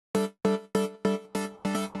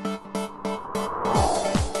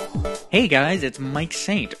Hey guys, it's Mike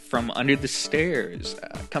Saint from Under the Stairs,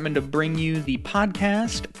 coming to bring you the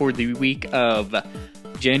podcast for the week of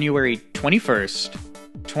January 21st,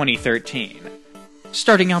 2013.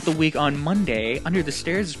 Starting out the week on Monday, Under the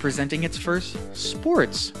Stairs is presenting its first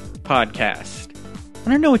sports podcast.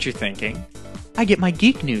 And I know what you're thinking. I get my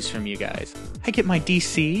geek news from you guys. I get my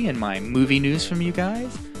DC and my movie news from you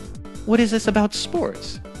guys. What is this about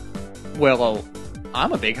sports? Well,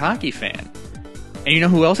 I'm a big hockey fan. And you know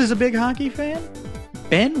who else is a big hockey fan?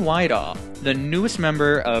 Ben Whiteoff, the newest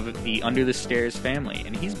member of the Under the Stairs family,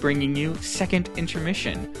 and he's bringing you Second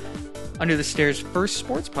Intermission, Under the Stairs' first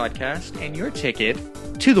sports podcast, and your ticket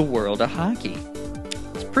to the world of hockey.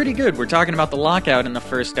 It's pretty good. We're talking about the lockout in the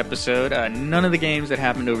first episode. None of the games that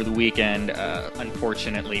happened over the weekend,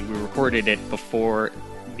 unfortunately. We recorded it before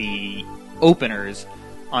the openers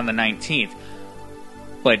on the 19th.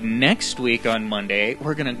 But next week on Monday,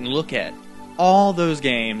 we're going to look at all those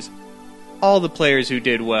games, all the players who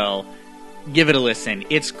did well. Give it a listen.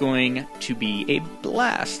 It's going to be a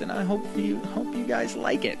blast, and I hope you guys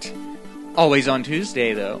like it. Always on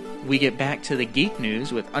Tuesday, though, we get back to the geek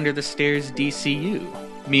news with Under the Stairs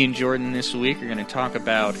DCU. Me and Jordan this week are going to talk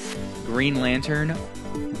about Green Lantern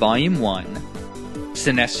Volume 1,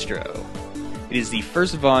 Sinestro. It is the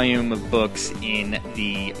first volume of books in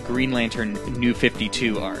the Green Lantern New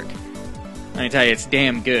 52 arc. Let me tell you, it's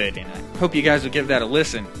damn good, and I hope you guys will give that a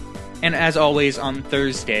listen. And as always, on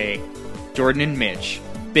Thursday, Jordan and Mitch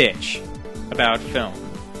bitch about film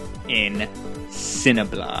in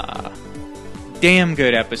Cineblah. Damn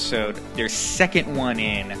good episode. Their second one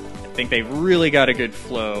in. I think they've really got a good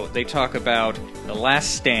flow. They talk about The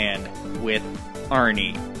Last Stand with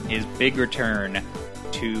Arnie, his big return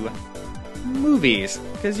to movies.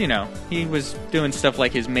 Because, you know, he was doing stuff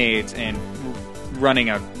like his Maids and running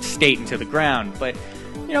a state into the ground, but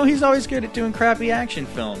you know, he's always good at doing crappy action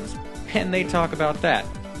films, and they talk about that.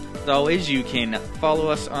 As always, you can follow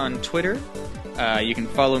us on Twitter. You can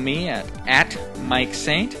follow me at Mike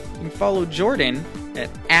Saint. You can follow Jordan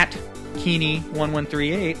at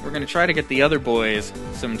Keeney1138. We're going to try to get the other boys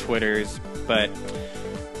some Twitters, but,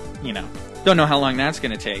 you know, don't know how long that's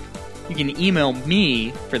going to take. You can email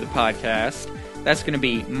me for the podcast. That's going to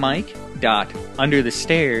be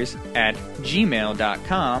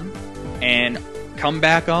mike.underthestairs@gmail.com. And come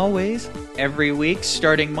back always, every week,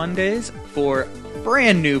 starting Mondays, for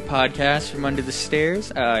brand new podcasts from Under the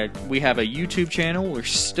Stairs. We have a YouTube channel we're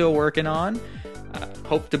still working on.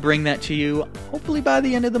 Hope to bring that to you, hopefully by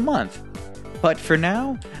the end of the month. But for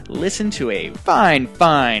now, listen to a fine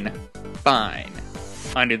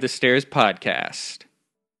Under the Stairs podcast.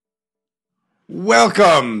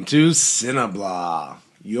 Welcome to Cineblah,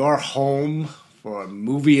 your home for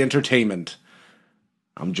movie entertainment.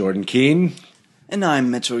 I'm Jordan Keene. And I'm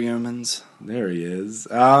Mitchell Yeomans. There he is.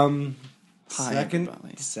 Hi,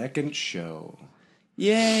 everybody. Second show.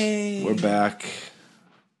 Yay! We're back.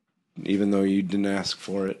 Even though you didn't ask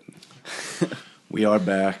for it. We are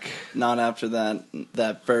back. Not after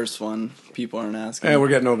that first one. People aren't asking. Hey, we're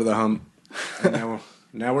getting over the hump. And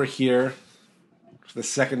now we're here for the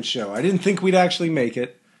second show. I didn't think we'd actually make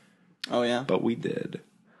it. Oh, yeah? But we did.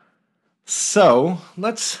 So,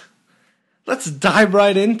 let's dive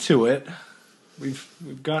right into it.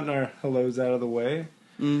 We've gotten our hellos out of the way.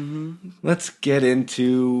 Mm-hmm. Let's get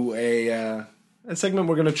into a segment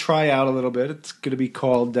we're going to try out a little bit. It's going to be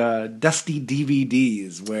called Dusty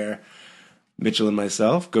DVDs, where Mitchell and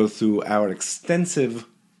myself go through our extensive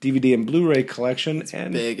DVD and Blu-ray collection. It's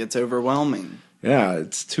big. It's overwhelming. Yeah,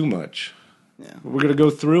 it's too much. Yeah. We're going to go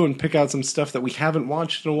through and pick out some stuff that we haven't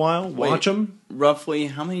watched in a while. Watch them. Roughly,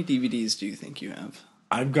 how many DVDs do you think you have?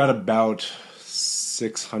 I've got about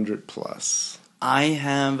 600 plus. I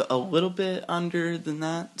have a little bit under than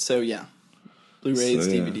that. So, yeah. Blu-rays,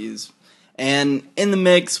 So, yeah. DVDs. And in the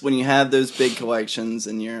mix, when you have those big collections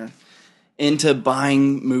and you're into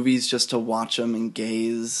buying movies just to watch them and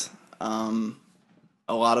gaze, a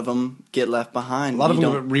lot of them get left behind. A lot of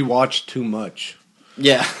them rewatch too much.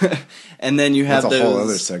 Yeah. And then you have That's a those... whole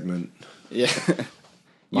other segment. Yeah.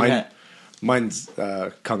 Mine's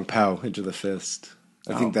Kung Pao, Edge of the Fist.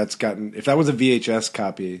 I think that's gotten... If that was a VHS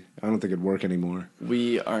copy, I don't think it'd work anymore.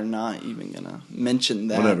 We are not even going to mention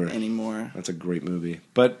that anymore. That's a great movie.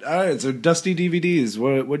 But, all right, so Dusty DVDs.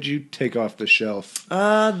 What'd you take off the shelf?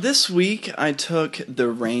 This week, I took The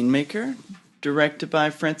Rainmaker, directed by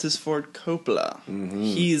Francis Ford Coppola. Mm-hmm.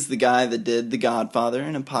 He's the guy that did The Godfather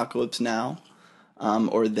and Apocalypse Now.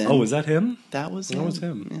 Or then... Oh, was that him? That was him. That was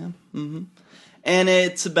him. Yeah. Mm-hmm. And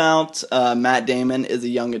it's about Matt Damon is a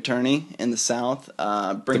young attorney in the South.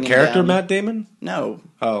 The character down... Matt Damon? No.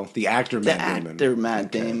 Oh, the actor Matt Damon. The actor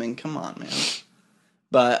Matt Damon. Come on, man.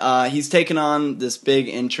 But he's taken on this big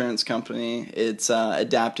insurance company. It's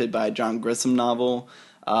adapted by a John Grisham novel,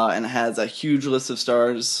 and it has a huge list of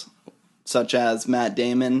stars such as Matt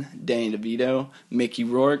Damon, Danny DeVito, Mickey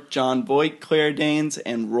Rourke, John Voight, Claire Danes,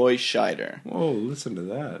 and Roy Scheider. Whoa, listen to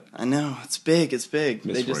that. I know, it's big, it's big.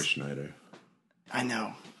 Miss Roy Schneider. I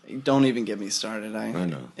know. Don't even get me started. I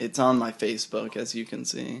know. It's on my Facebook, as you can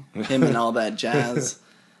see. Him and all that jazz.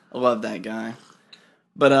 I love that guy.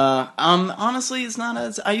 But honestly, it's not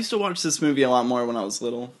as... I used to watch this movie a lot more when I was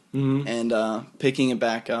little. Mm-hmm. And picking it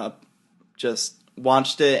back up, just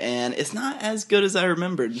watched it, and it's not as good as I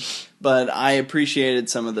remembered. But I appreciated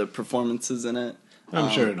some of the performances in it. I'm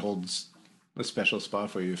sure it holds a special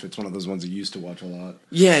spot for you if it's one of those ones you used to watch a lot.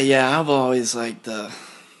 Yeah, I've always liked the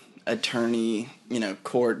attorney,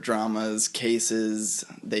 court dramas, cases.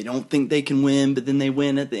 They don't think they can win, but then they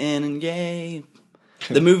win at the end, and yay.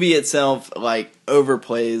 The movie itself,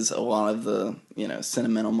 overplays a lot of the,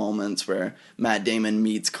 sentimental moments where Matt Damon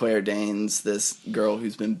meets Claire Danes, this girl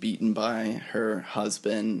who's been beaten by her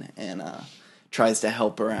husband, and tries to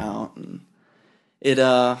help her out. And it,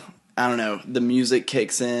 I don't know, the music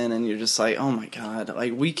kicks in, and you're just like, oh my god,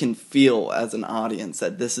 we can feel as an audience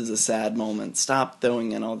that this is a sad moment. Stop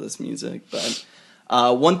throwing in all this music. But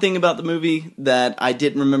one thing about the movie that I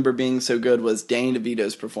didn't remember being so good was Danny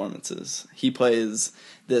DeVito's performances. He plays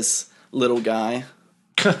this little guy.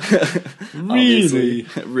 Really?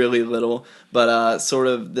 Really little. But sort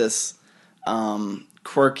of this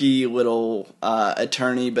quirky little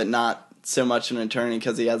attorney, but not so much an attorney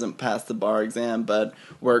because he hasn't passed the bar exam, but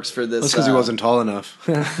works for this... That's because he wasn't tall enough.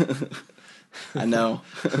 I know.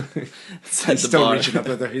 He's still reaching up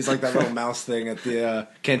there. He's like that little mouse thing at the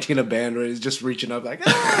Cantina Band where he's just reaching up like,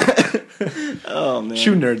 ah! Oh, man.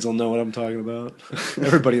 Shoe nerds will know what I'm talking about.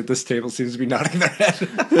 Everybody at this table seems to be nodding their head.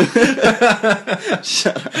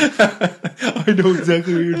 Shut up. I know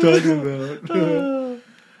exactly what you're talking about.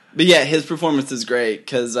 But yeah, his performance is great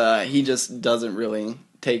because he just doesn't really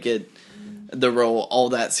take the role all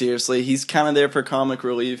that seriously. He's kind of there for comic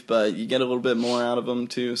relief, but you get a little bit more out of him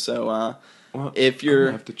too. So if you're...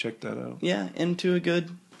 I have to check that out. Yeah, into a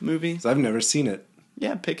good movie. I've never seen it.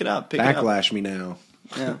 Yeah, pick it up. Backlash me now.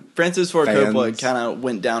 Yeah, Francis Ford Coppola kind of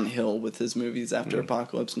went downhill with his movies after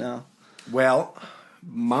Apocalypse Now. Well,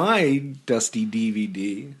 my dusty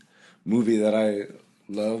DVD movie that I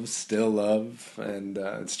still love, and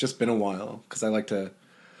it's just been a while, because I like to...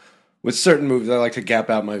 With certain movies, I like to gap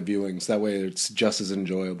out my viewings. That way it's just as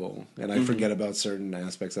enjoyable. And I forget about certain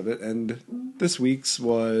aspects of it. And this week's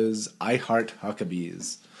was I Heart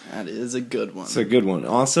Huckabees. That is a good one. It's a good one.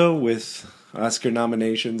 Also, with Oscar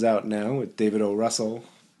nominations out now, with David O. Russell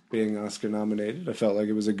being Oscar nominated, I felt like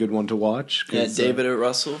it was a good one to watch. Yeah, David O.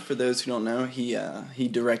 Russell, for those who don't know, he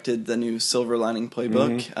directed the new Silver Lining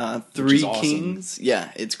Playbook, Three Kings. Awesome.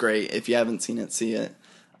 Yeah, it's great. If you haven't seen it, see it.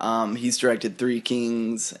 He's directed Three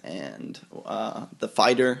Kings and The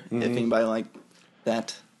Fighter, if anybody like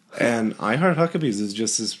that. And I Heart Huckabees is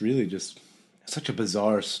just this really just such a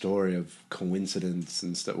bizarre story of coincidence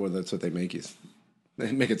and stuff. Well, that's what they make it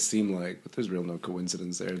seem like, but there's no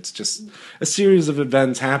coincidence there. It's just a series of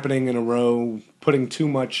events happening in a row, putting too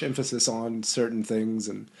much emphasis on certain things,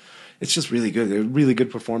 and it's just really good. They're really good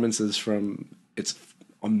performances from its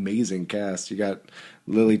amazing cast. You got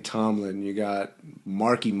Lily Tomlin, you got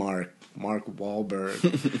Mark Wahlberg,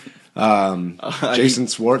 Jason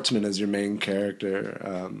Schwartzman as your main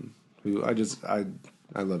character, who I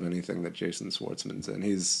love anything that Jason Schwartzman's in.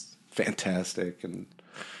 He's fantastic and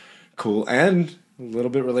cool, and a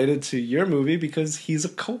little bit related to your movie because he's a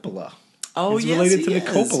Coppola. Oh, he's yes, related to he the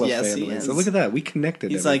is. Coppola Yes, family. he is. So look at that, we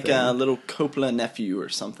connected. He's everything. like a little Coppola nephew or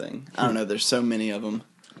something. I don't know. There's so many of them.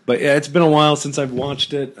 But yeah, it's been a while since I've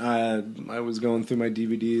watched it. I was going through my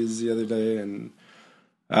DVDs the other day and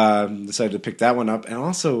decided to pick that one up. And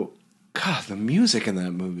also, God, the music in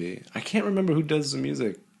that movie. I can't remember who does the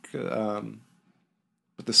music, but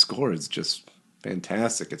the score is just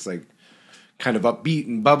fantastic. It's like kind of upbeat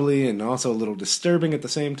and bubbly and also a little disturbing at the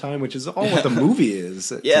same time, which is all what the movie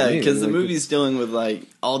is. Yeah, because the movie's dealing with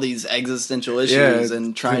all these existential issues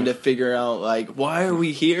and trying to figure out why are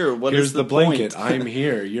we here? What Here's is the blanket. point? I'm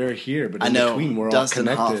here. You're here. But I in know. between, we're Dustin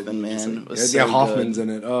all connected. Hoffman, man, was yeah, so Hoffman's good.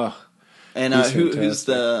 in it. Oh, and who's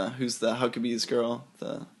the Huckabees girl?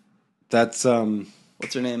 That's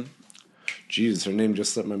what's her name? Jeez, her name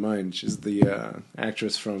just slipped my mind. She's the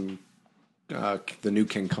actress from the new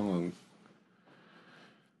King Kong.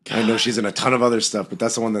 God. I know she's in a ton of other stuff, but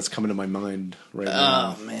that's the one that's coming to my mind right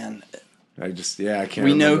now. Oh, man. I can't.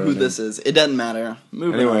 We know who this is. It doesn't matter.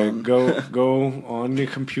 Moving on. Anyway, go on your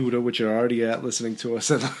computer, which you're already at, listening to us,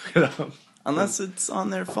 and look it up. Unless it's on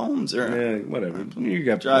their phones or Yeah, whatever. You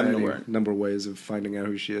got Driving to any work. number of ways of finding out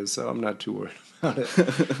who she is, so I'm not too worried about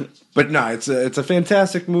it. But no, it's a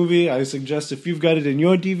fantastic movie. I suggest if you've got it in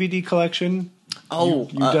your DVD collection, you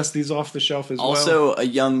dust these off the shelf as well. also a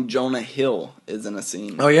young Jonah Hill is in a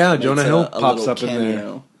scene. Oh yeah, Makes Jonah Hill pops little up in there.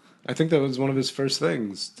 cameo. I think that was one of his first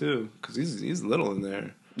things too, because he's little in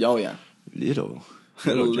there. Oh yeah, Little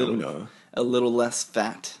Little. Jonah. a little less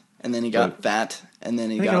fat, and then he got Right. fat, and then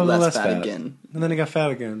he Then he got a little less fat again. and then he got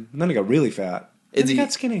fat again, and then he got really fat. Is And he he-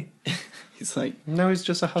 got skinny. He's like Now he's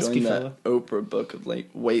just a husky joined fella. that Oprah book of like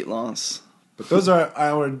weight loss. But those are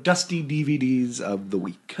our dusty DVDs of the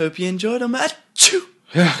week. Hope you enjoyed them. Achoo!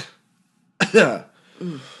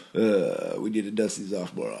 We need to dust these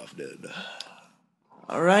off more often.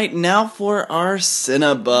 All right, now for our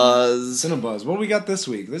Cinebuzz. Cinebuzz. What we got this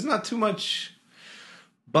week? There's not too much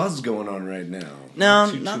buzz going on right now. No,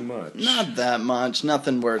 too not much. Not that much.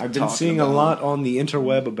 Nothing worth. I've been talking seeing about. a lot on the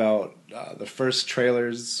interweb about the first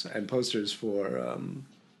trailers and posters for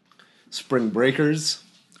Spring Breakers.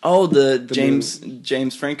 Oh, the new-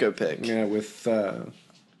 James Franco pick. Yeah, with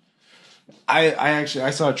I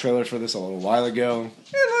saw a trailer for this a little while ago.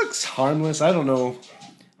 It looks harmless. I don't know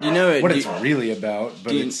Do you know what it's really about, but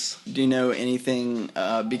do you, it's do you know anything?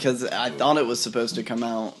 Because I thought it was supposed to come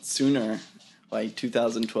out sooner, like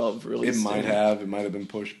 2012 release. it might have been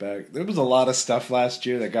pushed back. There was a lot of stuff last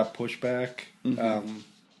year that got pushed back.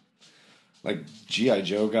 Like G.I.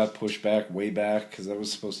 Joe got pushed back way back because that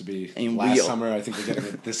was supposed to be And last summer. I think they're getting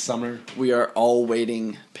it this summer. We are all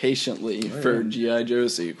waiting patiently for yeah. G.I. Joe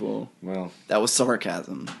sequel. Well, That was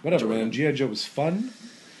sarcasm. whatever, Jordan. man. G.I. Joe was fun,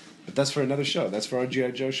 but that's for another show. That's for our G.I.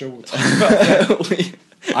 Joe show. We'll talk about that.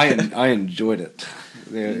 I enjoyed it.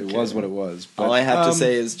 Yeah, it was what it was. But, All I have to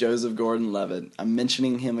say is Joseph Gordon-Levitt. I'm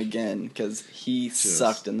mentioning him again because he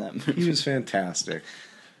sucked in that movie. he was fantastic.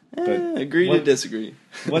 Agree to disagree.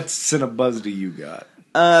 What Cinebuzz do you got?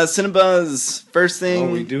 Cinebuzz. First thing.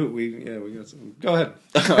 Oh, we do. We got some. Go ahead.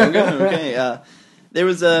 Okay. There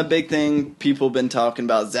was a big thing people have been talking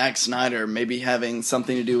about Zack Snyder maybe having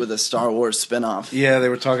something to do with a Star Wars spinoff. Yeah, they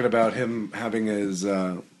were talking about him having his.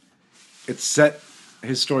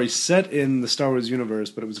 His story set in the Star Wars universe,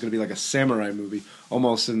 but it was going to be like a samurai movie,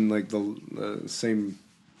 almost in like the same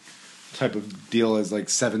type of deal as like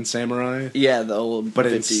Seven Samurai, Yeah, the old but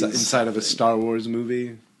 50s. inside of a Star Wars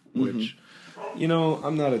movie, which,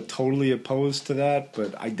 I'm not totally opposed to that,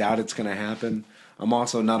 but I doubt it's going to happen. I'm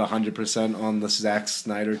also not 100% on the Zack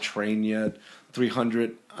Snyder train yet.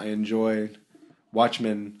 300, I enjoyed.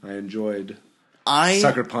 Watchmen, I enjoyed.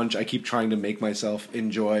 Sucker Punch, I keep trying to make myself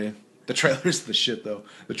enjoy. The trailer's the shit, though.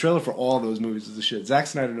 The trailer for all those movies is the shit. Zack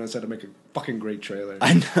Snyder knows how to make a fucking great trailer.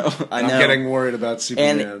 I know. I'm getting worried about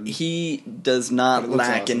Superman. And he does not But it looks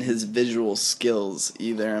lack in awesome. his visual skills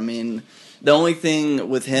either. I mean, the only thing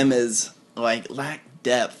with him is like lack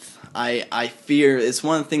depth. I fear it's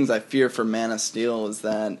one of the things I fear for Man of Steel is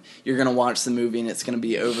that you're gonna watch the movie and it's gonna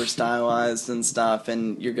be over stylized and stuff,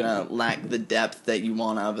 and you're gonna lack the depth that you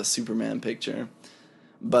want out of a Superman picture.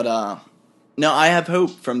 But no, I have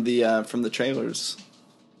hope from the trailers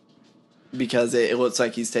because it looks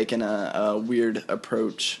like he's taken a weird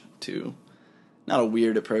approach to, not a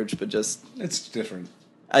weird approach, but just It's different.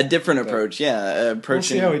 a different approach. Yeah, We'll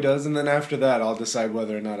approaching see how he does, and then after that, I'll decide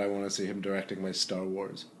whether or not I want to see him directing my Star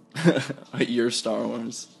Wars. your Star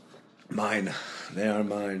Wars. Mine. They are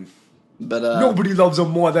mine. But Nobody loves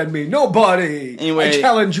them more than me. Nobody! Anyway- I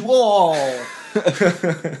challenge you all!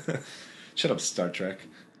 Shut up, Star Trek.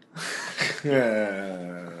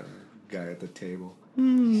 Guy at the table.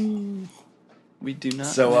 we do not.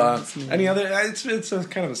 So, know his name. any other... It's a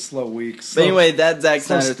kind of a slow week. So, But anyway, that Zack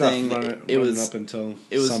slow Snyder stuff thing, running it was up until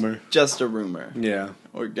it was summer. just a rumor. Yeah.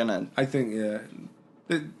 We're gonna. I think,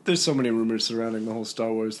 there's so many rumors surrounding the whole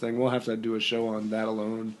Star Wars thing. We'll have to do a show on that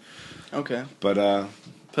alone. Okay. But,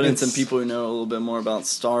 Put in it's- some people who know a little bit more about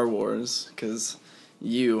Star Wars, because I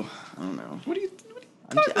don't know. What do you...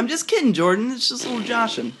 I'm just kidding, Jordan. It's just a little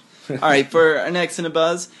joshing. All right, for our next in a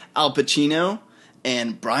buzz, Al Pacino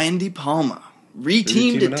and Brian De Palma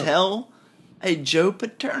reteamed to Reteaming up. tell a Joe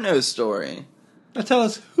Paterno story. Now tell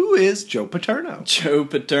us, who is Joe Paterno? Joe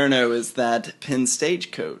Paterno is that Penn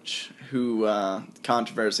State coach who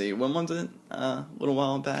controversy. When was it? A little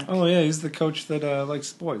while back. Oh, yeah, he's the coach that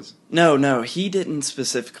likes boys. No, he didn't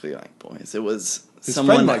specifically like boys. It was His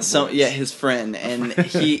someone. friend liked boys. Yeah, his friend, and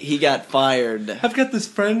he got fired. I've got this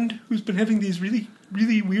friend who's been having these really,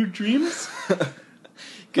 really weird dreams.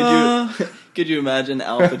 Could you imagine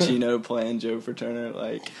Al Pacino playing Joe Paterno?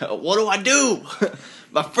 Like, what do I do?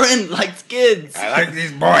 My friend likes kids. I like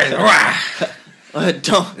these boys.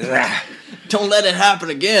 Don't let it happen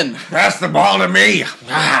again. Pass the ball to me.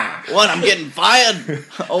 Ah. What? I'm getting fired?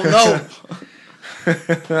 Oh no.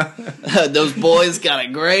 Those boys got a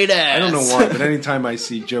great ass. I don't know why, but anytime I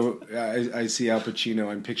see I see Al Pacino,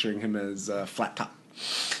 I'm picturing him as Flat Top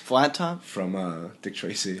Flat Top? from Dick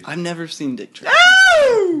Tracy. I've never seen Dick Tracy.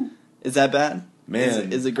 Oh! Is that bad?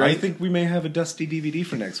 Man, is it great? I think we may have a Dusty DVD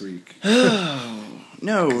for next week.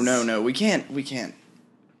 No. We can't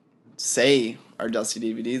say our Dusty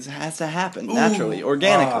DVDs. It has to happen naturally,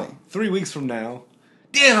 organically. 3 weeks from now.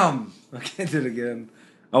 Damn! I can't do it again.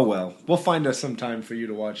 Oh well. We'll find us some time for you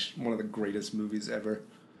to watch one of the greatest movies ever.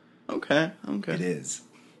 Okay. It is.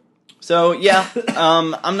 So, yeah,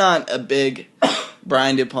 I'm not a big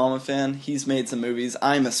Brian De Palma fan. He's made some movies.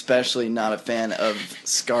 I'm especially not a fan of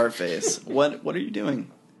Scarface. What are you doing?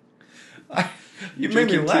 You made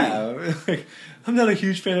me laugh. I'm not a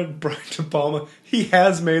huge fan of Brian De Palma. He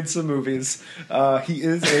has made some movies. He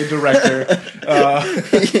is a director.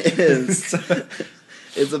 He is.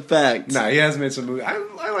 It's a fact. Nah, he has made some movies.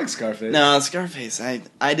 I like Scarface. No, Scarface,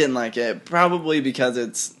 I didn't like it. Probably because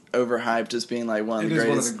it's overhyped as being like one of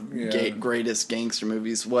the greatest gangster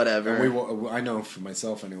movies, whatever. I know for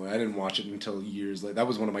myself anyway. I didn't watch it until years later. That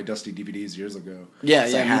was one of my Dusty DVDs years ago.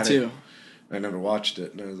 Yeah, me too. I never watched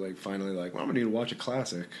it, and I was like, finally, like, well, I'm gonna need to watch a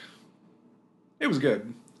classic. It was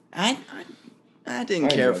good. I didn't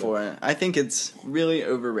care for it. I think it's really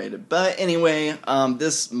overrated. But anyway,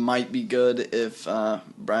 this might be good if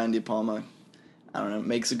Brian De Palma, I don't know,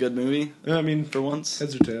 makes a good movie. I mean, for once,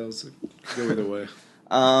 heads or tails, go either way.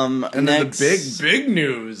 And next, then the big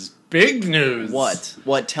news. Big news.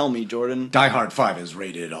 What? Tell me, Jordan. Die Hard 5 is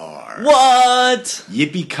rated R. What?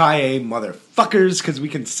 Yippee-ki-yay, motherfuckers, because we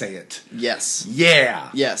can say it. Yes. Yeah.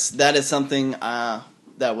 Yes, that is something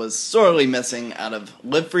that was sorely missing out of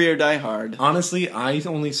Live Free or Die Hard. Honestly, I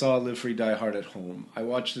only saw Live Free, Die Hard at home. I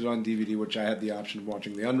watched it on DVD, which I had the option of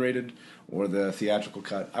watching the unrated or the theatrical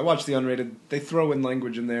cut. I watched the unrated. They throw in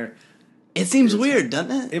language in there. It seems weird,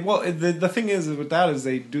 doesn't it? The thing is with that is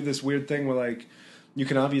they do this weird thing where, like, you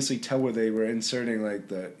can obviously tell where they were inserting, like,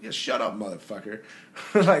 shut up, motherfucker.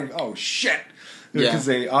 Like, oh, shit. Because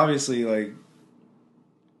they obviously, like,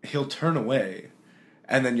 he'll turn away,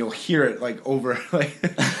 and then you'll hear it, like, over, like,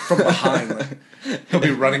 from behind. Like, he'll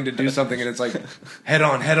be running to do something, and it's like, head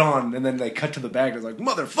on, and then they cut to the back, and it's like,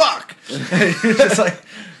 motherfuck! And you're just like,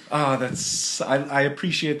 that's... I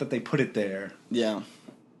appreciate that they put it there. Yeah.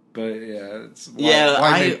 But, yeah, it's...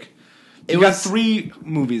 You got 3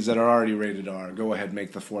 movies that are already rated R. Go ahead,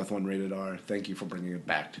 make the 4th one rated R. Thank you for bringing it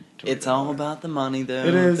back to It's all about the money, though.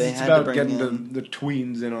 It is. It's about getting the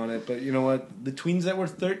tweens in on it. But you know what? The tweens that were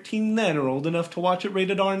 13 then are old enough to watch it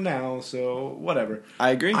rated R now. So, whatever.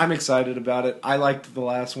 I agree. I'm excited about it. I liked the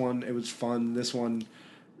last one. It was fun. This one,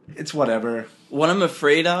 it's whatever. What I'm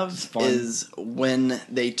afraid of is when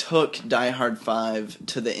they took Die Hard 5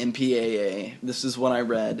 to the MPAA, this is what I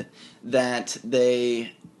read, that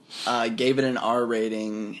they... gave it an R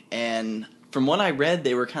rating, and from what I read,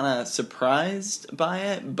 they were kind of surprised by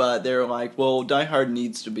it, but they were like, well, Die Hard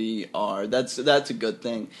needs to be R. That's a good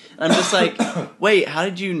thing. And I'm just like, wait, how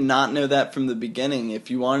did you not know that from the beginning? If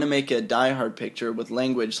you wanted to make a Die Hard picture with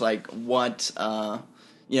language like what,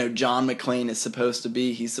 John McClane is supposed to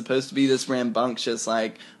be, he's supposed to be this rambunctious,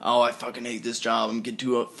 like, oh, I fucking hate this job, I'm getting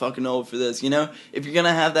too fucking old for this, If you're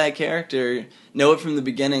gonna have that character, know it from the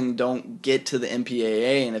beginning, don't get to the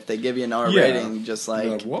MPAA, and if they give you an R rating, just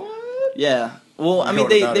like... What? Yeah. Well, I mean,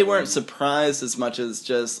 they weren't surprised as much as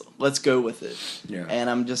just, let's go with it. Yeah.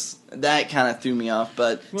 And that kind of threw me off,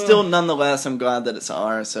 but still, nonetheless, I'm glad that it's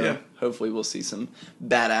R, so hopefully we'll see some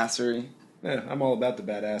badassery. Yeah, I'm all about the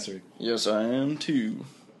badassery. Yes, I am, too.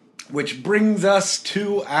 Which brings us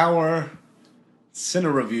to our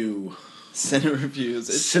Cine Review. Cine Reviews.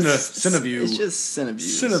 Cineview. It's just Cineviews.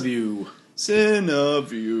 Cineview.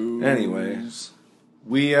 Cineviews. Anyway,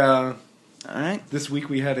 we all right. This week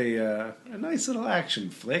we had a nice little action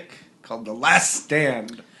flick called The Last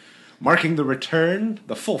Stand, marking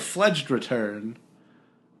the full-fledged return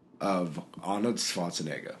of Arnold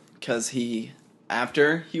Schwarzenegger. Because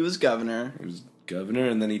after he was governor,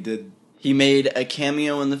 and then he made a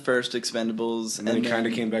cameo in the first Expendables. And then he kind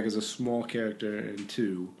of came back as a small character in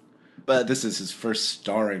 2. But this is his first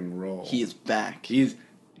starring role. He is back. He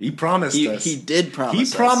promised us. He did promise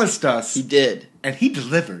us. He promised us. He did. And he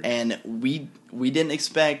delivered. And we didn't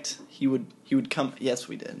expect he would come. Yes,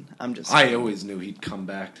 we did. I always knew he'd come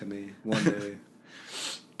back to me one day.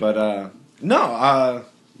 But, no,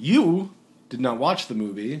 you did not watch the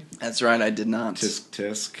movie. That's right, I did not. Tisk,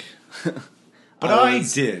 tisk. But I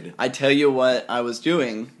did. I tell you what I was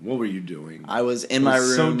doing. What were you doing? I was in my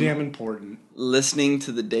room. So damn important. Listening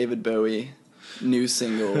to the David Bowie new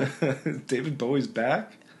single. David Bowie's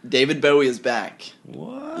back? David Bowie is back.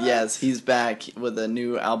 What? Yes, he's back with a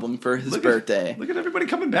new album for his birthday. Look at everybody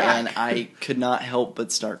coming back. And I could not help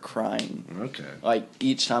but start crying. Okay. Like,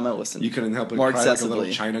 each time I listened. You couldn't help but more cry excessively. like a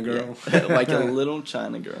little China girl? Yeah. Like a little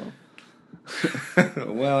China girl.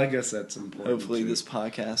 Well, I guess that's important. Hopefully too. this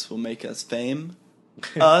podcast will make us fame.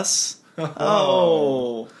 Us.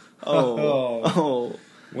 Oh.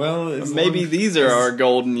 Well, Maybe these are our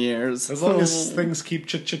golden years. As long as things keep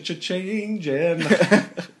changing.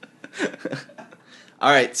 All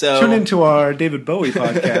right, so Tune into our David Bowie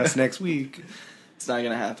podcast next week. it's not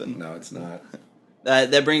gonna happen. No, it's not.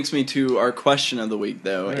 That brings me to our question of the week,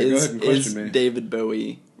 though. All right, go ahead and question Is me. David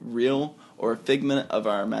Bowie real or a figment of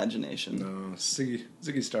our imagination? No,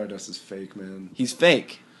 Ziggy Stardust is fake, man. He's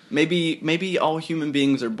fake. Maybe all human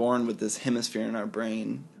beings are born with this hemisphere in our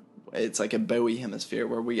brain. It's like a Bowie hemisphere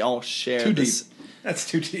where we all share Too this. deep. That's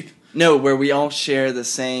too deep. No, where we all share the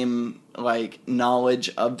same like knowledge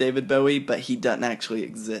of David Bowie, but he doesn't actually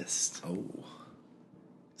exist. Oh.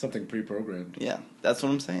 Something pre-programmed. Yeah, that's what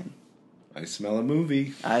I'm saying. I smell a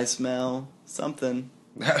movie. I smell something.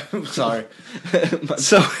 Sorry.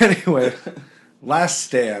 So anyway, Last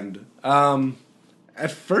Stand.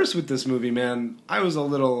 At first with this movie, man, I was a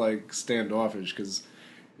little like standoffish because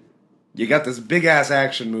you got this big ass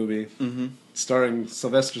action movie starring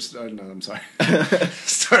Sylvester. No, I'm sorry,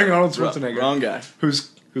 starring Arnold Schwarzenegger. Wrong guy.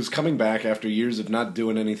 Who's coming back after years of not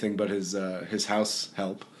doing anything but his house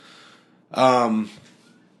help. Then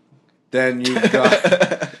you've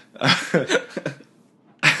got.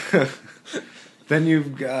 Then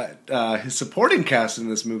you've got his supporting cast in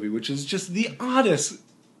this movie, which is just the oddest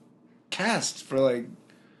cast for like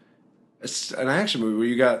an action movie. Where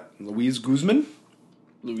you got Luis Guzman.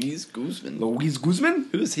 Luis Guzman.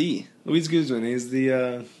 Who's he? Luis Guzman. He's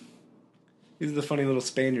the funny little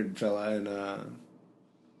Spaniard fella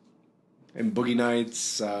in Boogie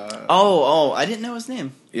Nights. I didn't know his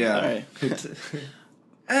name. Yeah. All right.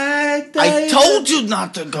 I told you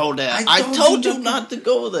not to go there. I told you not to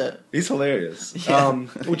go there. He's hilarious. Yeah.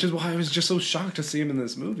 Which is why I was just so shocked to see him in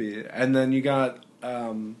this movie. And then you got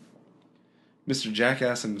Mr.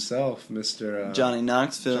 Jackass himself, Mr. Johnny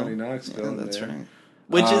Knoxville. Yeah, that's there. right.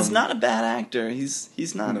 Which is not a bad actor.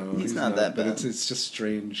 He's not. No, he's not that bad. But it's just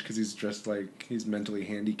strange because he's dressed like he's mentally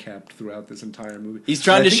handicapped throughout this entire movie. He's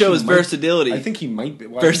trying And I to think show he his might- versatility. I think he might be.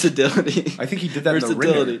 Well, Versatility. I think he did that in The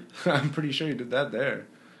Versatility. Ringer. I'm pretty sure he did that there.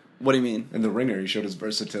 What do you mean? In The Ringer, he showed his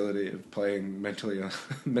versatility of playing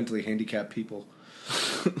mentally handicapped people.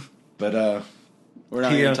 But We're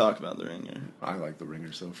not going to talk about The Ringer. I like The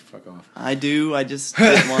Ringer, so fuck off. I do. I just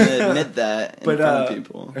didn't want to admit that in front of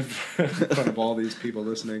people. In front of all these people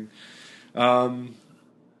listening. Stabby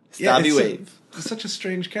it's wave. It's such a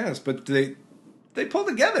strange cast, but they pull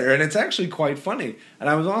together, and it's actually quite funny. And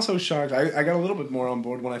I was also shocked. I got a little bit more on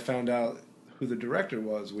board when I found out who the director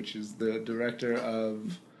was, which is the director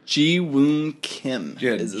of Ji-Woon Kim.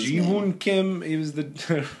 Is his name. Ji-Woon Kim. He was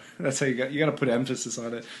the. That's how you got to put emphasis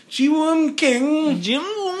on it. Ji-Woon Kim.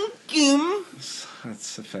 Ji-Woon Kim.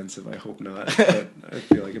 That's offensive. I hope not. But I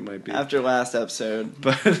feel like it might be. After last episode,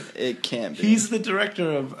 But it can't be. he's the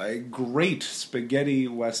director of a great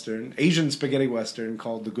Asian spaghetti western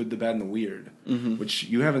called The Good, the Bad, and the Weird, which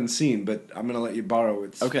you haven't seen, but I'm going to let you borrow.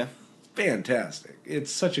 It's okay. fantastic.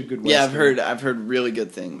 It's such a good western. Yeah, I've heard really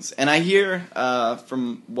good things, and I hear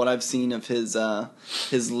from what I've seen of his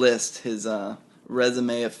list, his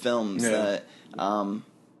resume of films that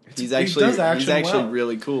he's actually well.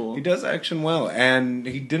 really cool. He does action well, and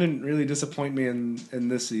he didn't really disappoint me in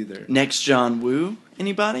this either. Next John Woo,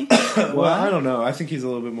 anybody? Well, I don't know. I think he's a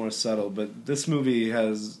little bit more subtle, but this movie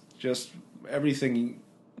has just everything.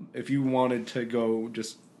 If you wanted to go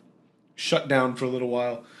just shut down for a little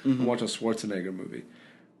while and watch a Schwarzenegger movie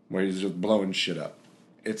where he's just blowing shit up,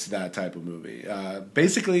 it's that type of movie.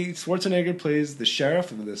 Basically, Schwarzenegger plays the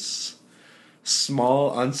sheriff of this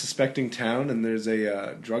small, unsuspecting town, and there's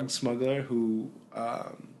a drug smuggler who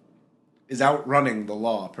is outrunning the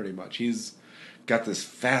law, pretty much. He's got this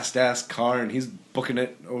fast-ass car, and he's booking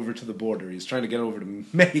it over to the border. He's trying to get over to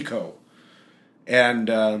Mexico.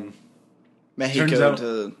 And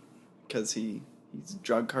Mexico because he's a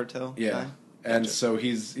drug cartel yeah. guy? And Gotcha. so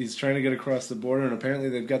he's trying to get across the border, and apparently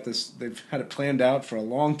they've had it planned out for a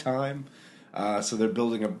long time. So they're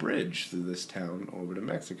building a bridge through this town over to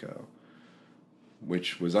Mexico,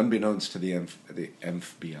 which was unbeknownst to the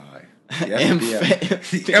FBI. The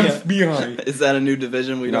FBI. The FBI. Is that a new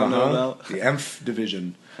division we don't know about? The EMF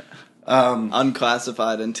division.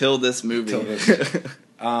 Unclassified until this movie. Until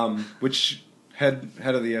this. Which head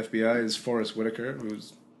of the FBI is Forrest Whitaker,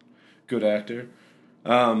 who's a good actor.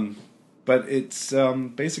 But But it's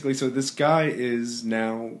basically, so this guy is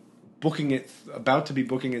now about to be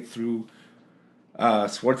booking it through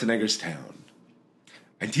Schwarzenegger's town.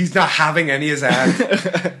 And he's not having any of his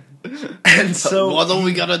act. And so what are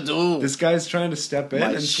we gonna do? this guy's trying to step in,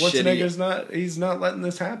 My and Schwarzenegger's he's not letting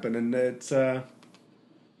this happen. And it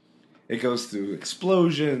goes through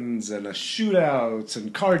explosions and shootouts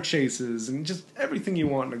and car chases and just everything you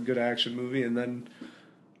want in a good action movie. And then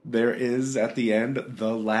there is, at the end,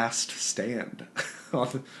 the last stand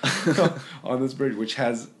on this bridge, which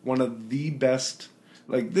has one of the best.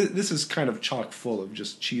 Like this is kind of chock full of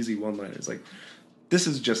just cheesy one-liners. Like this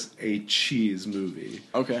is just a cheese movie.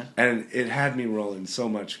 Okay. And it had me rolling so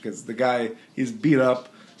much because the guy, he's beat up.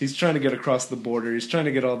 He's trying to get across the border. He's trying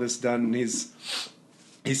to get all this done. And he's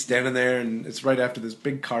standing there, and it's right after this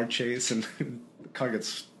big car chase, and the car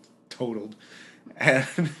gets totaled.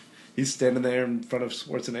 And he's standing there in front of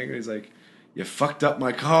Schwarzenegger. He's like, "You fucked up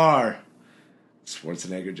my car."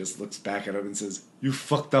 Schwarzenegger just looks back at him and says, "You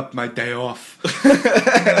fucked up my day off."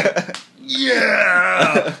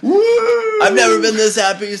 Yeah! Woo! I've never been this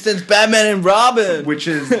happy since Batman and Robin. Which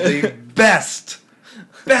is the best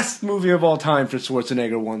movie of all time for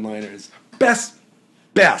Schwarzenegger one-liners. Best.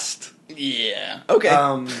 Yeah. Okay.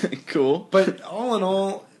 Cool. But all in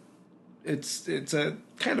all, it's a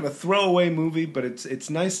kind of a throwaway movie, but it's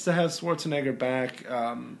nice to have Schwarzenegger back.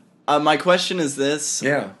 My question is this.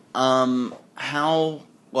 Yeah. How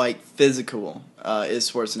physical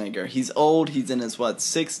is Schwarzenegger? He's old. He's in his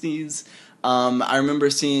 60s. I remember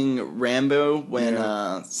seeing Rambo when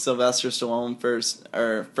Sylvester Stallone first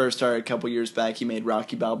started a couple years back. He made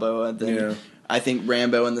Rocky Balboa. Then I think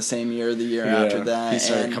Rambo in the same year, the year after that. He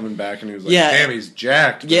started coming back, and he was like, "Damn, he's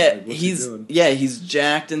jacked." Yeah, like, he's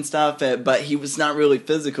jacked and stuff. But he was not really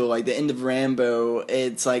physical. Like the end of Rambo,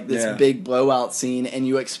 it's like this big blowout scene, and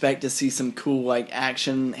you expect to see some cool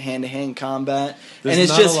action hand to hand combat, and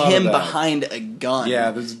it's just him behind a gun.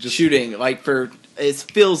 Yeah, there's just shooting for. It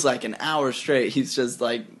feels like an hour straight. He's just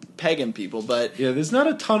pegging people, but there's not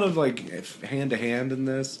a ton of hand to hand in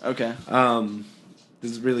this. Okay.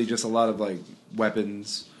 This is really just a lot of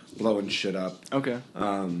weapons blowing shit up. Okay.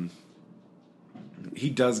 He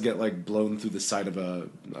does get blown through the side of a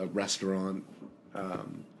restaurant,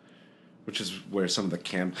 which is where some of the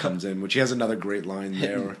camp comes in. Which he has another great line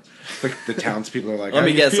there. Where, the townspeople are like, Let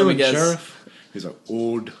me guess. Sheriff? He's like,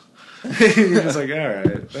 old. You're just like, all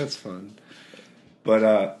right, that's fun.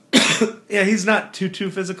 But he's not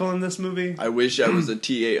too physical in this movie. I wish I was a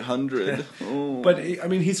T-800. Oh. But I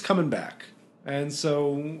mean, he's coming back, and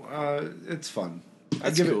so it's fun.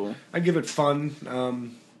 That's cool. I give it fun.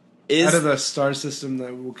 Out of the star system,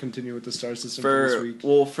 that we'll continue with the star system for this week.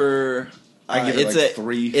 Well, I give it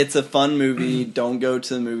 3. It's a fun movie. Don't go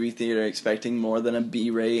to the movie theater expecting more than a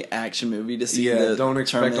B-rate action movie to see. Don't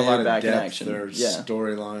expect a lot of back depth in action. or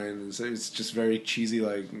storyline. It's just very cheesy.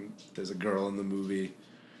 There's a girl in the movie,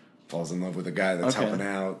 falls in love with a guy that's helping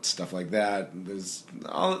out, stuff like that. There's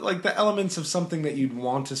all the elements of something that you'd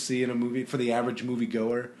want to see in a movie for the average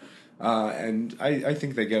moviegoer. And I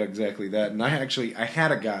think they get exactly that. And I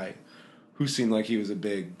had a guy who seemed like he was a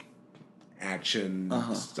big action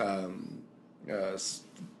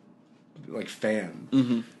fan.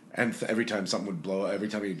 Mm-hmm. And every time something would blow, every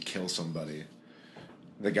time he'd kill somebody,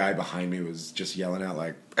 the guy behind me was just yelling out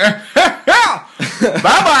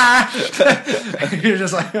bye-bye! You're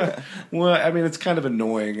just like, well, I mean, it's kind of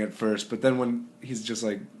annoying at first, but then when he's just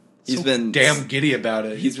he's been damn giddy about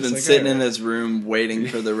it. He's been sitting in his room waiting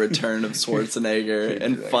for the return of Schwarzenegger,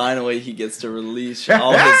 and finally he gets to release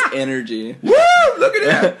all his energy. Woo! Look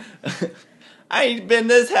at him! I ain't been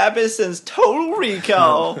this happy since Total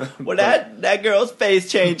Recall. Well, that girl's face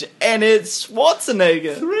changed, and it's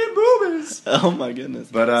Schwarzenegger. 3 boobies. Oh my goodness!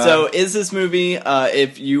 But so, is this movie?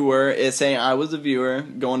 If you were saying I was a viewer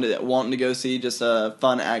wanting to go see just a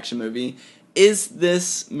fun action movie, is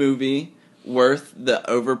this movie worth the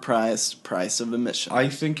overpriced price of admission? I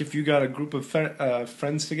think if you got a group of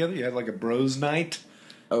friends together, you had a bros night.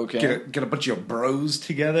 Okay. Get a bunch of your bros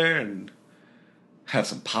together and have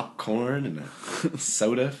some popcorn and a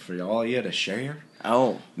soda for all you to share.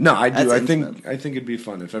 Oh. No, I do. I think it'd be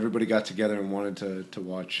fun if everybody got together and wanted to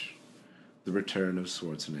watch the return of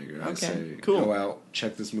Schwarzenegger. Okay, I say cool. Go out,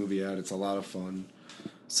 check this movie out. It's a lot of fun.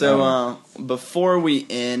 So before we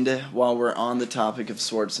end, while we're on the topic of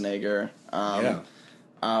Schwarzenegger,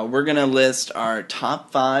 we're gonna list our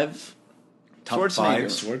top 5 Top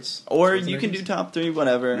 5 or you can do top 3,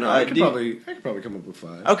 whatever. No, I could probably come up with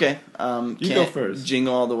 5. Okay. You go first.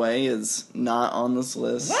 Jingle All the Way is not on this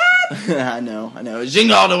list. What? I know.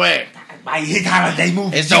 Jingle All the Way. My hit holiday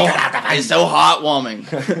movie. It's so heartwarming.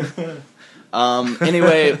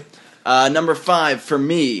 Anyway, Number 5 for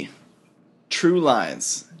me, True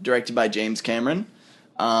Lies, directed by James Cameron.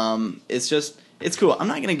 It's cool. I'm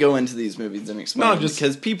not going to go into these movies and explain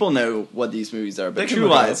because people know what these movies are. But True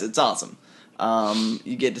Lies, it's awesome.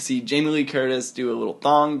 You get to see Jamie Lee Curtis do a little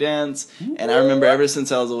thong dance, and I remember ever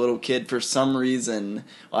since I was a little kid, for some reason,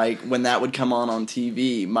 like when that would come on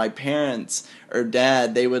TV, my parents or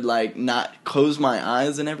dad, they would like not close my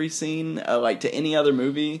eyes in every scene, like to any other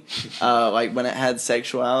movie, like when it had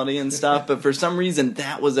sexuality and stuff. But for some reason,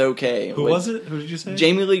 that was okay. Who was it? Who did you say?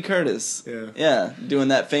 Jamie Lee Curtis. Yeah, doing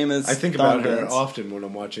that famous. I think about her dance often when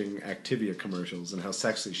I'm watching Activia commercials and how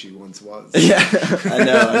sexy she once was. Yeah, I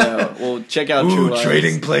know. Well, check out True Lies.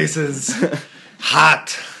 Trading places,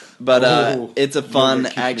 hot. But it's a fun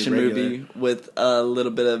action movie with a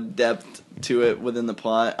little bit of depth to it within the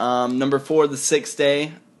plot. Number 4, The Sixth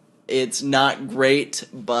Day. It's not great,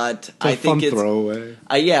 but I think it's throwaway.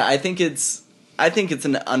 I think it's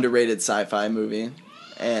an underrated sci-fi movie.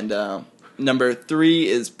 And number 3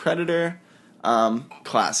 is Predator.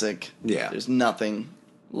 Classic. Yeah. There's nothing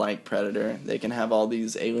like Predator. They can have all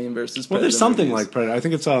these Alien versus Predator. Well, there's something movies. like Predator. I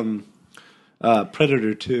think it's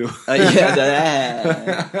Predator 2.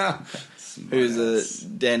 Who's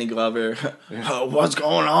Danny Glover? What's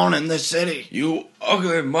going on in this city? You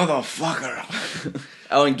ugly motherfucker.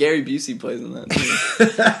 Oh, and Gary Busey plays in that too.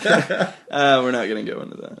 We're not going to go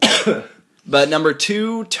into that. But number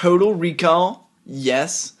 2, Total Recall.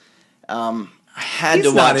 Yes. I had He's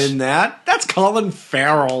to watch. not in that. That's Colin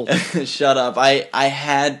Farrell. Shut up. I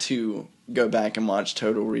had to go back and watch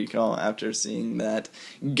Total Recall after seeing that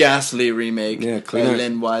ghastly remake by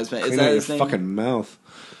Lynn Wiseman. Is that his name? Fucking mouth.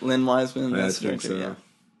 Lynn Wiseman? I think so. Yeah.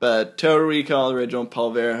 But Total Recall, original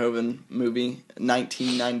Paul Verhoeven movie,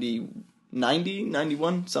 1990,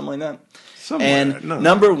 91, something like that. And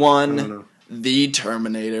number 1, The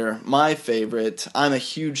Terminator, my favorite. I'm a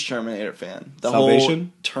huge Terminator fan. The Salvation? whole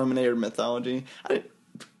Terminator mythology. I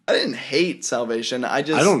didn't hate Salvation. I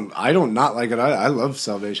don't not like it. I love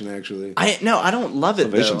Salvation actually. I don't love it.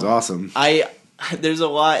 Salvation's awesome. There's a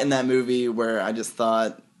lot in that movie where I just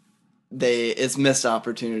thought it's missed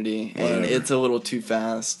opportunity and it's a little too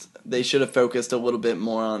fast. They should have focused a little bit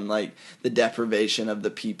more on like the deprivation of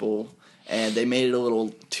the people, and they made it a little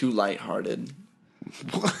too lighthearted.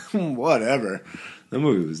 Whatever. The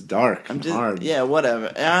movie was dark and hard. Yeah,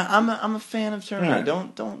 whatever. I'm a fan of Terminator.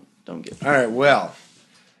 Right. Don't get. All right. Well,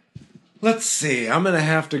 let's see. I'm gonna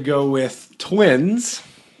have to go with Twins.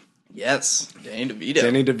 Yes, Danny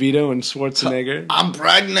DeVito and Schwarzenegger. I'm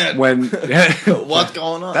pregnant. When what's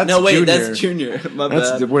going on? That's Junior. My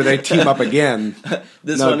bad. Where they team up again.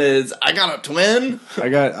 This one is I got a twin.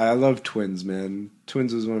 I love Twins, man.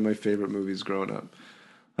 Twins was one of my favorite movies growing up.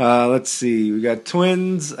 Let's see. We got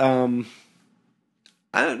Twins. I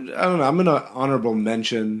don't know. I'm gonna honorable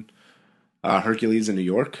mention Hercules in New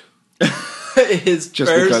York. His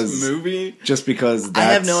first movie? Just because I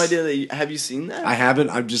have no idea have you seen that? I haven't.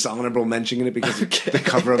 I'm just honorable mentioning it because the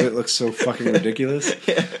cover of it looks so fucking ridiculous.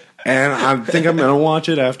 Yeah. And I think I'm going to watch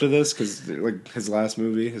it after this because like his last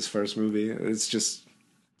movie, his first movie, it's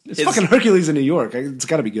fucking Hercules in New York. It's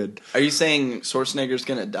got to be good. Are you saying Schwarzenegger's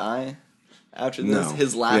going to die after this? No.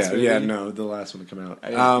 His last movie? Yeah, no, the last one to come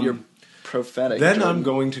out. You're prophetic. Then Jordan. I'm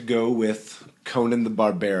going to go with Conan the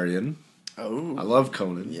Barbarian. Oh. I love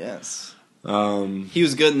Conan. Yes. He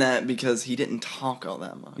was good in that because he didn't talk all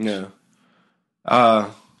that much. Yeah.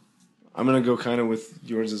 I'm going to go kind of with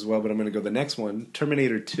yours as well, but I'm going to go the next one,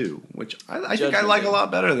 Terminator 2, which I think I like a lot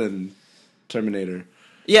better than Terminator.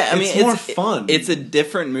 Yeah, I mean, it's more fun. It's a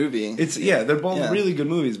different movie. They're both really good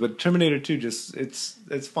movies, but Terminator 2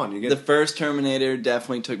 it's fun. The first Terminator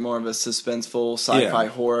definitely took more of a suspenseful sci-fi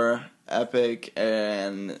horror epic,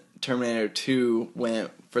 and Terminator 2 went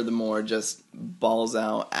for the more just balls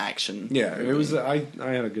out action. Yeah, movie. It was. I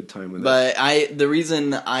had a good time with it. But the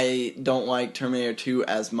reason I don't like Terminator 2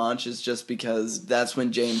 as much is just because that's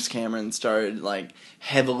when James Cameron started like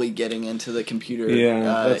heavily getting into the computer.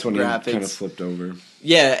 Yeah, that's when graphics. He kind of flipped over.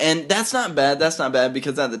 Yeah, and that's not bad. That's not bad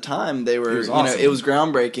because at the time they were, awesome. It was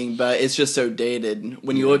groundbreaking, but it's just so dated.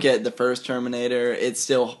 When you look at the first Terminator, it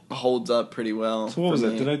still holds up pretty well. So what was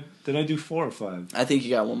it? Did I do 4 or 5? I think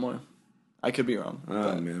you got one more. I could be wrong.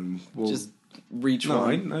 Oh man, just reach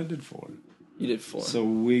one. No, I did 4. You did 4. So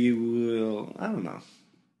we will. I don't know.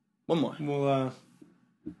 One more. Well,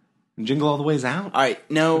 Jingle All the Way's out. All right,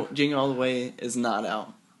 no, Jingle All the Way is not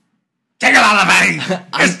out. Jingle All the Way.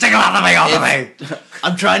 It's Jingle All the Way, all the way.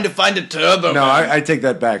 I'm trying to find a turbo. No, I take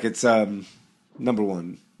that back. It's number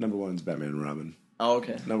 1. Number 1's Batman and Robin. Oh,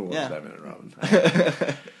 okay. Number 1's Batman and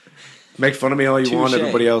Robin. Make fun of me all you want.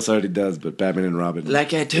 Everybody else already does, but Batman and Robin.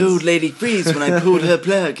 Like I told Lady Freeze when I pulled her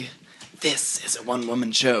plug. This is a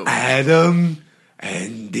one-woman show. Adam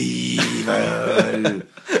and Evil.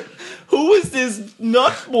 Who is this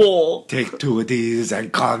nutball? Take two of these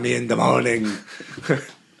and call me in the morning.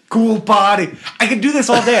 Cool party. I could do this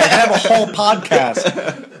all day. I could have a whole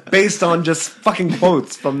podcast based on just fucking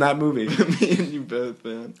quotes from that movie. Me and you both,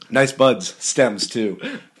 man. Nice buds. Stems, too.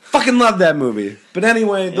 Fucking love that movie. But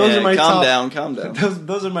anyway, those are my top... Calm down.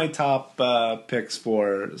 Those are my top picks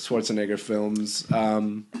for Schwarzenegger films.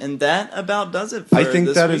 And that about does it for I think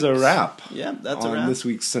this that is a week's- wrap. Yeah, that's a on wrap. this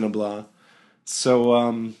week's Cineblah.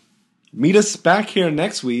 So, meet us back here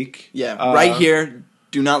next week. Yeah, right here.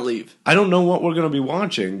 Do not leave. I don't know what we're going to be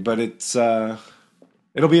watching, but it's it'll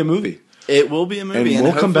be a movie. It will be a movie. And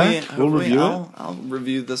we'll come hopefully- back. We'll hopefully review I'll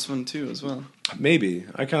review this one too as well. Maybe.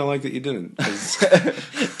 I kind of like that you didn't. 'cause-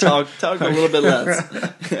 Talk a little bit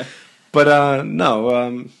less. But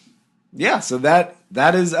no, yeah. So that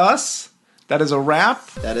is us. That is a wrap.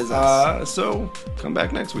 That is us. So come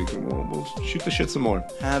back next week and we'll shoot the shit some more.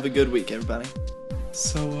 Have a good week, everybody.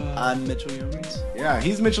 So I'm Mitchell Yeomans. yeah,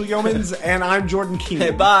 he's Mitchell Yeomans and I'm Jordan Keenan.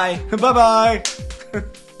 Hey, bye. Bye bye.